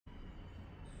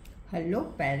Hello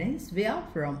parents, we are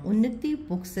from Unnati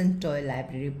Books and Toy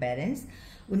Library parents.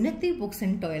 Unnati Books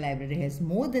and Toy Library has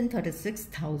more than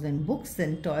 36,000 books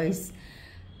and toys,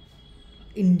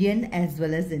 Indian as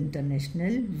well as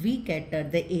international. We cater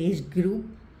the age group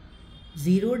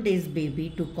 0 days baby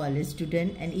to college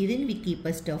student, and even we keep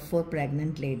a stuff for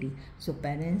pregnant lady. So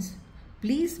parents,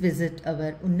 please visit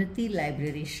our Unnati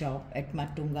Library shop at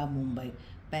Matunga, Mumbai.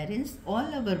 Parents,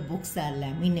 all our books are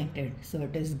laminated, so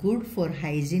it is good for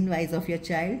hygiene wise of your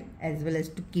child as well as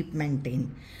to keep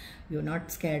maintained. You're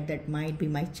not scared that might be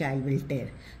my child will tear.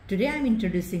 Today I am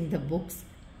introducing the books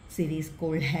series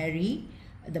called Harry.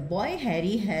 The boy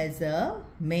Harry has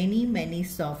many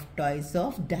soft toys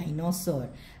of dinosaur,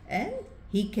 and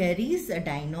he carries a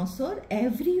dinosaur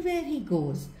everywhere he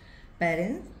goes.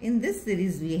 Parents, in this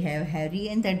series we have Harry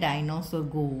and the Dinosaur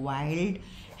Go Wild,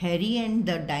 Harry and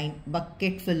the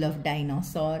Bucket Full of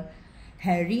Dinosaur,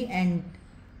 Harry and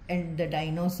the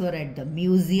Dinosaur at the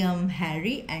Museum,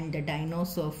 Harry and the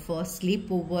Dinosaur First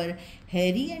Sleepover,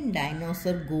 Harry and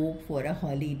Dinosaur Go for a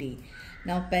Holiday.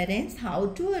 Now parents, how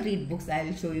to read books? I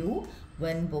will show you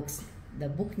one book. The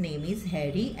book name is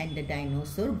Harry and the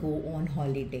Dinosaur Go on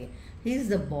Holiday. He is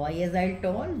the boy, as I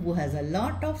told, who has a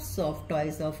lot of soft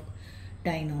toys of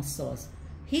dinosaurs.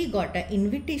 He got an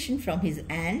invitation from his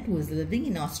aunt who is living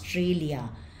in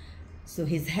Australia. So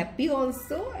he's happy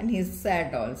also and he's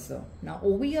sad also. Now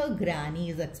over here Granny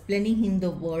is explaining him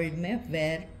the world map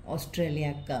where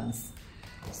Australia comes.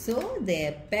 So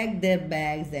they pack their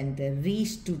bags and they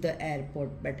reach to the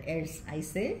airport. But as I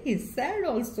said, he's sad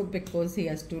also because he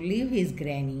has to leave his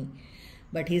granny.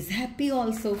 But he's happy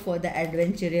also for the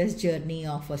adventurous journey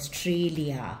of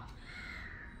Australia.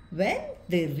 When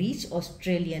they reach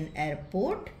Australian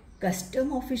airport,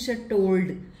 custom officer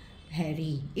told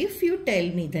Harry, if you tell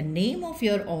me the name of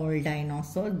your old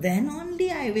dinosaur, then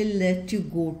only I will let you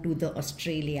go to the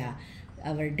Australia.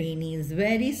 Our Danny is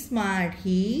very smart.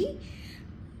 He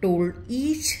told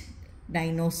each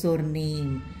dinosaur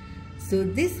name. So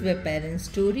this way parents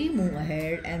story move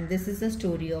ahead, and this is a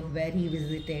story of where he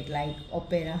visited like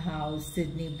Opera House,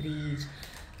 Sydney Bridge,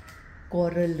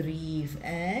 Coral Reef,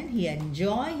 and he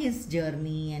enjoyed his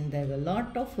journey, and there's a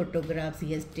lot of photographs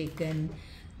he has taken.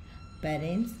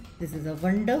 Parents, this is a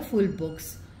wonderful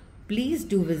books. Please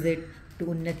do visit to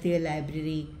Unnati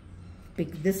Library.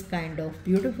 Pick this kind of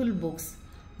beautiful books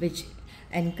which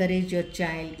encourage your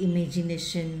child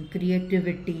imagination,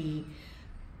 creativity.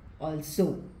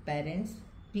 Also parents,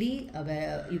 please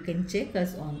you can check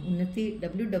us on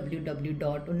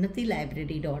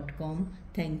www.unnatilibrary.com.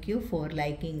 Thank you for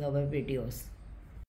liking our videos.